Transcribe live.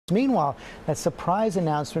Meanwhile, that surprise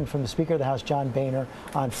announcement from the Speaker of the House, John Boehner,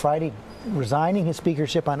 on Friday, resigning his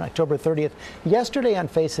speakership on October 30th. Yesterday on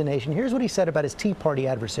Face the Nation, here's what he said about his Tea Party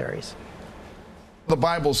adversaries. The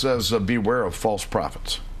Bible says, beware of false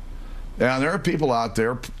prophets. And there are people out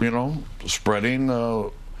there, spreading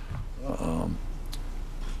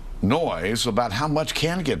noise about how much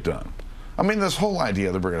can get done. I mean, this whole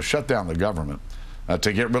idea that we're going to shut down the government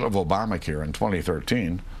to get rid of Obamacare in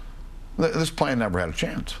 2013, this plan never had a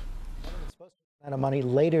chance. Amount of money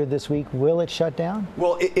later this week. Will it shut down?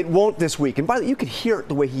 Well, it won't this week. And by the way, you could hear it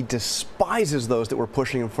the way he despises those that were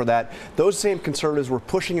pushing him for that. Those same conservatives were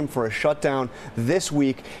pushing him for a shutdown this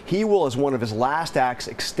week. He will, as one of his last acts,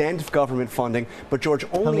 extend government funding. But, George,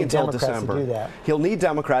 only until December. To do that. He'll need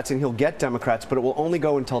Democrats, and he'll get Democrats, but it will only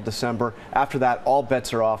go until December. After that, all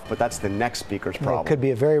bets are off. But that's the next speaker's problem. Well, it could be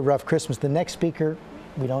a very rough Christmas. The next speaker,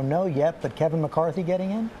 we don't know yet, but Kevin McCarthy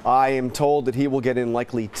getting in? I am told that he will get in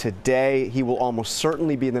likely today. He will almost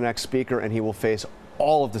certainly be the next speaker, and he will face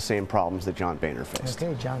all of the same problems that John Boehner faced.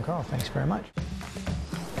 Okay, John Carl, thanks very much.